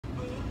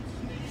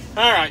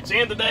All right, it's the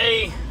end of the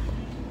day.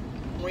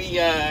 We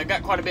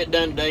got quite a bit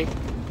done today.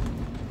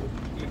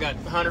 We got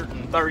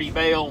 130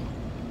 bale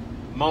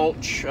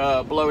mulch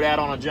blowed out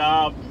on a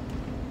job.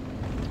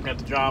 Got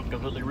the job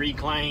completely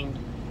reclaimed.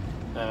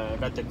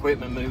 Got the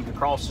equipment moved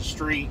across the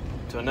street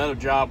to another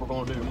job we're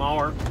going to do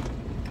tomorrow.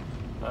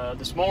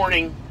 This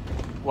morning,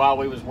 while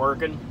we was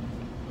working,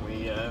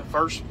 we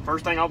first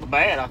thing off the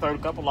bat, I threw a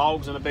couple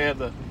logs in the bed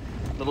of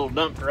the little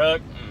dump truck,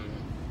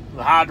 and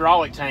the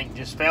hydraulic tank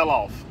just fell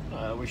off.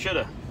 We should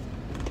have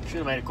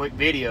made a quick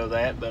video of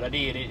that, but I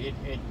did.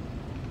 It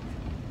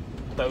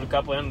throwed a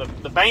couple in.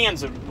 The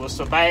bands was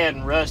so bad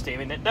and rusty. I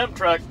mean, that dump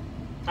truck,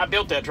 I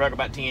built that truck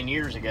about 10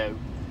 years ago,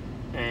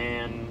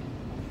 and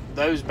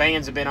those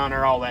bands have been on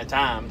there all that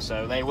time,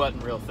 so they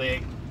wasn't real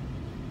thick.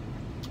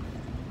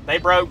 They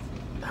broke.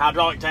 The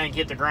hydraulic tank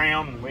hit the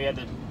ground, and we had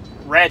to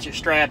ratchet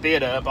strap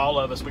it up. All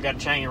of us, we got a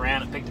chain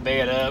around it, picked the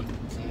bed up,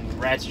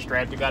 and ratchet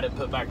strapped it, got it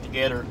put back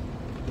together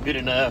good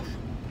enough.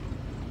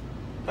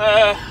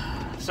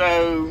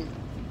 So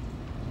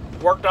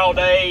worked all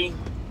day,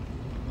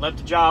 left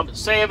the job at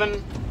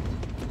 7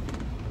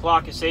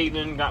 o'clock this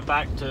evening, got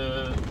back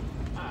to,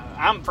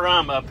 I'm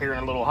from up here in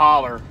a little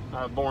holler,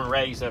 born and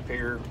raised up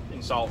here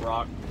in Salt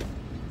Rock,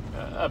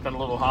 up in a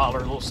little holler,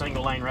 a little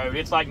single lane road.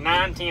 It's like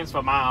 9/10 of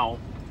a mile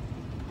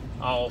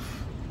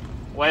off.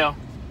 Well,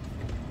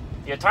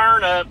 you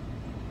turn up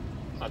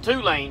a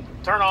 2-lane,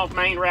 turn off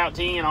main route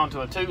 10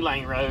 onto a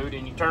 2-lane road,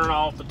 and you turn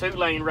off the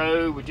 2-lane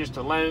road with just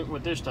a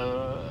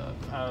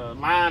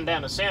line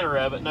down the center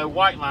of it, no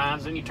white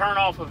lines, and you turn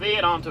off of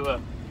it onto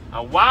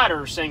a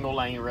wider single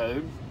lane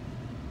road,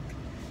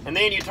 and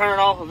then you turn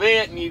off of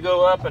it and you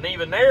go up an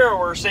even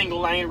narrower single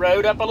lane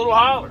road up a little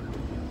holler,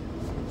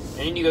 and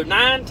then you go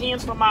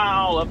 9/10 of a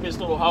mile up this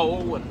little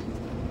hole, and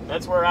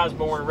that's where I was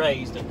born and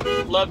raised,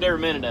 and loved every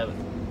minute of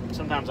it.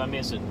 Sometimes I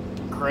miss it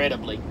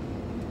incredibly,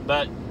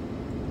 but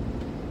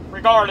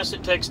regardless,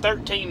 it takes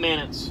 13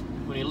 minutes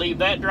when you leave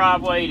that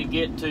driveway to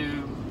get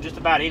to just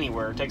about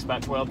anywhere. It takes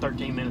about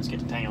 12-13 minutes to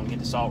get to town, get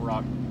to Salt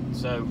Rock.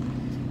 So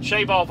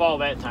shave off all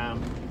that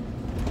time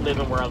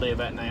living where I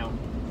live at now.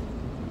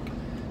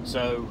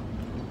 So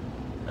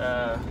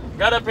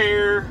got up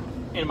here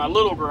in my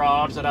little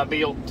garage that I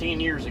built 10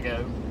 years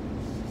ago.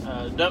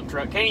 Dump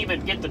truck, can't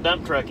even get the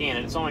dump truck in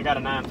it. It's only got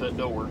a 9-foot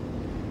door.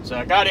 So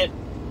I got it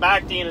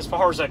backed in as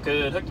far as I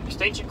could, hooked the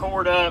extension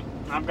cord up.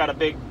 I've got a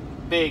big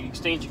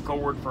extension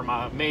cord for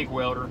my MIG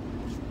welder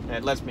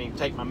that lets me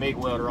take my MIG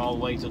welder all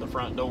the way to the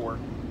front door.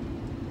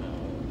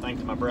 Thanks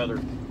to my brother,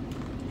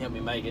 helped me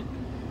make it.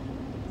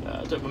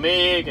 Took my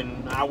MIG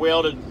and I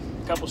welded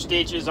a couple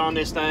stitches on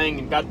this thing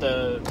and got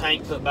the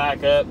tank put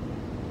back up,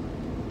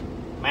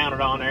 mounted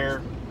on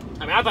there.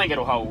 I mean, I think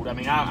it'll hold. I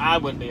mean, I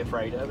wouldn't be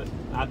afraid of it.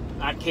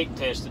 I kick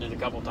tested it a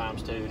couple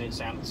times too, and it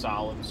sounded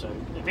solid. So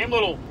if them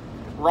little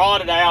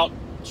rotted out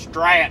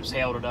straps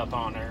held it up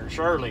on there,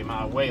 surely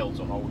my welds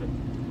will hold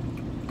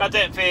it. Got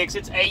that fixed.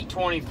 It's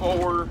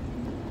 8:24.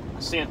 I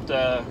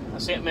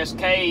sent Miss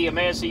Kay a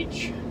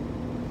message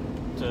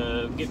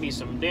to get me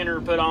some dinner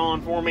put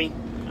on for me,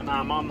 and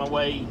I'm on my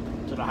way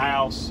to the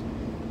house.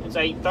 It's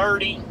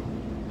 8:30.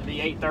 It'll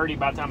be 8:30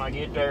 by the time I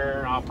get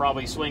there. I'll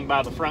probably swing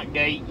by the front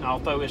gate and I'll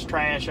throw this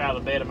trash out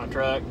of the bed of my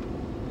truck.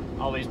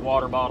 All these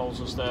water bottles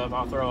and stuff.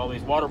 I'll throw all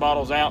these water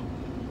bottles out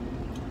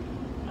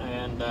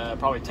and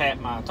probably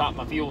top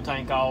my fuel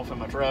tank off in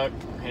my truck,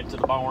 head to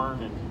the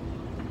barn,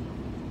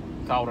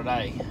 and call it a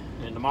day.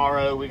 And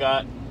tomorrow we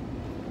got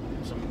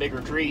some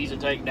bigger trees to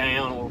take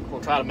down.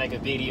 We'll try to make a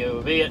video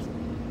of it.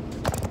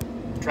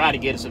 Try to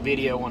get us a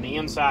video on the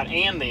inside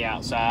and the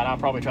outside. I'll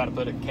probably try to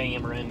put a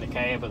camera in the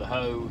cab of the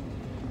hoe,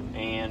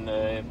 and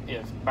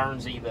if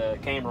Burnsy, the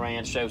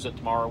cameraman, shows up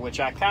tomorrow, which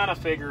I kind of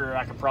figure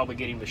I could probably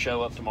get him to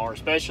show up tomorrow,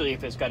 especially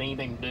if it's got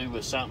anything to do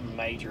with something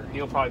major.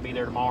 He'll probably be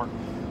there tomorrow.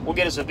 We'll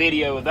get us a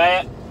video of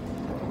that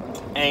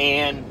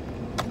and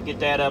get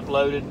that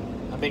uploaded.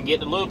 I've been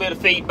getting a little bit of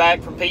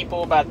feedback from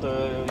people about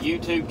the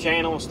YouTube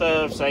channel and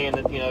stuff, saying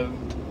that, you know,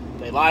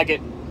 they like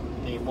it,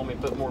 they want me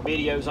to put more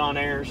videos on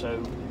there,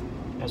 so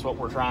that's what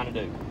we're trying to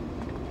do.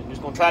 I'm just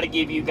going to try to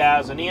give you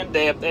guys an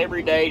in-depth,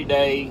 every day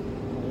today,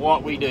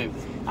 what we do.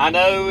 I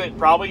know it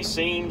probably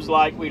seems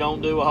like we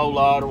don't do a whole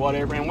lot or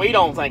whatever, and we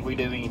don't think we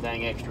do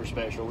anything extra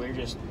special. We're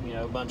just, you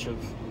know, a bunch of,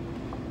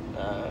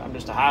 I'm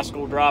just a high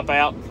school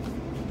dropout,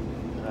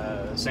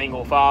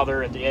 single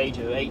father at the age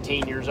of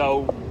 18 years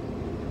old.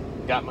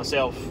 Got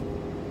myself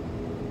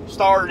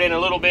started in a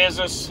little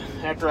business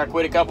after I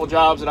quit a couple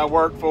jobs that I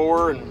worked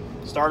for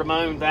and started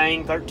my own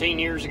thing 13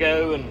 years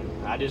ago,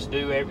 and I just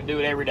do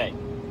it every day.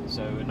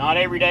 So not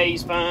every day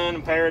is fun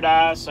and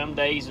paradise. Some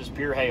days is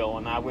pure hell,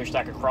 and I wished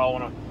I could crawl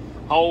in a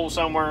hole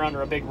somewhere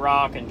under a big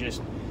rock and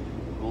just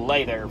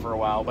lay there for a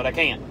while, but I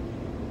can't.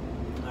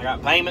 I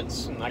got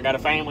payments and I got a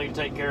family to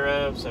take care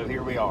of, so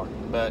here we are.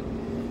 But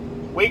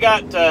we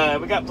got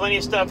plenty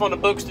of stuff on the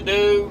books to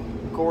do.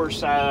 Of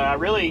course,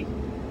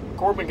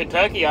 Corbin,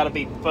 Kentucky ought to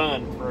be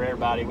fun for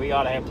everybody. We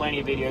ought to have plenty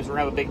of videos. We're going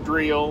to have a big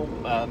drill.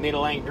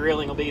 Middle-length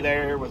drilling will be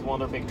there with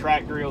one of their big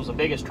track drills, the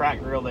biggest track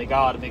drill they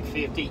got, a big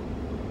 50.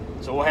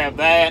 So we'll have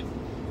that.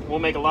 we'll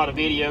make a lot of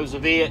videos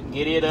of it,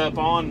 get it up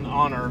on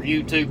our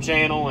YouTube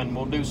channel, and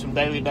we'll do some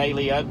daily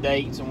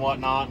updates and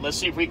whatnot. Let's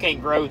see if we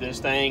can't grow this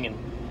thing, and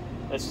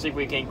let's see if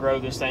we can't grow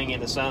this thing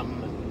into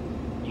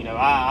something. You know,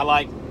 I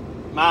like,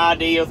 my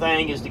ideal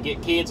thing is to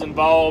get kids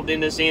involved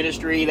in this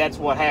industry. That's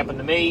what happened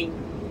to me.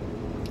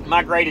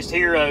 My greatest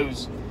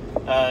heroes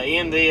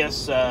in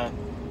this,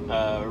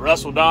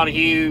 Russell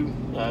Donahue,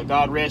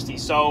 God rest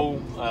his soul.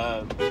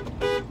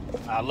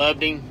 I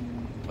loved him.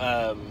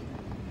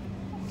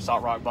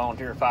 Salt Rock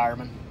volunteer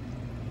fireman.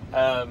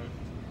 I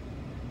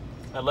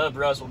loved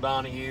Russell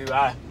Donahue.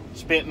 I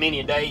spent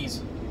many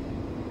days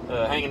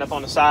hanging up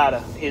on the side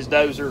of his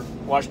dozer,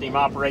 watching him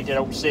operate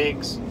that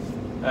 06.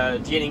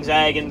 Jennings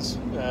Agins,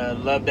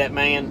 loved that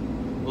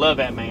man. Love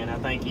that man. I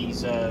think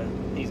he's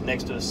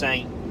next to a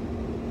saint.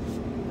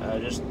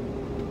 Just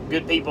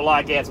good people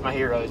like that's my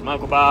heroes. My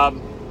Uncle Bob.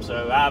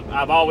 So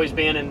I've always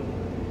been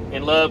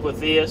in love with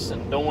this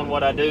and doing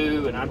what I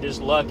do, and I'm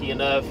just lucky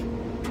enough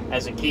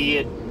as a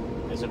kid,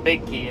 as a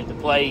big kid, to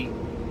play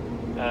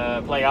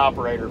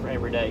operator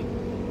every day.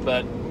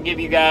 But give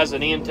you guys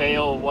an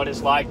intel of what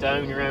it's like to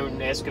own your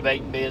own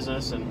excavating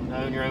business and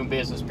own your own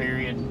business,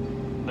 period.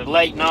 The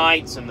late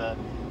nights and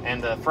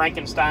the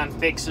Frankenstein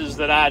fixes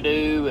that I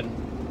do,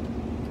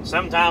 and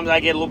sometimes I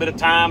get a little bit of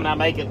time and I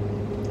make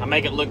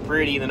it look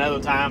pretty, and then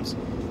other times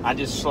I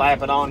just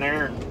slap it on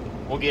there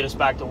and we'll get us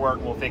back to work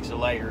and we'll fix it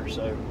later.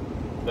 So,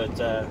 but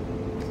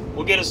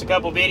we'll get us a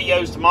couple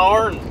videos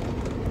tomorrow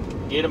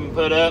and get them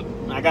put up.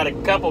 I got a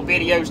couple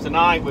videos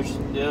tonight, which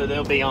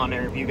they'll be on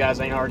there if you guys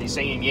ain't already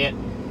seen them yet.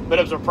 But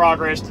it was a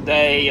progress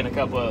today and a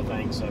couple other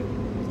things. So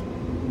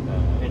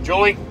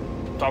enjoy.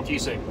 Talk to you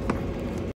soon.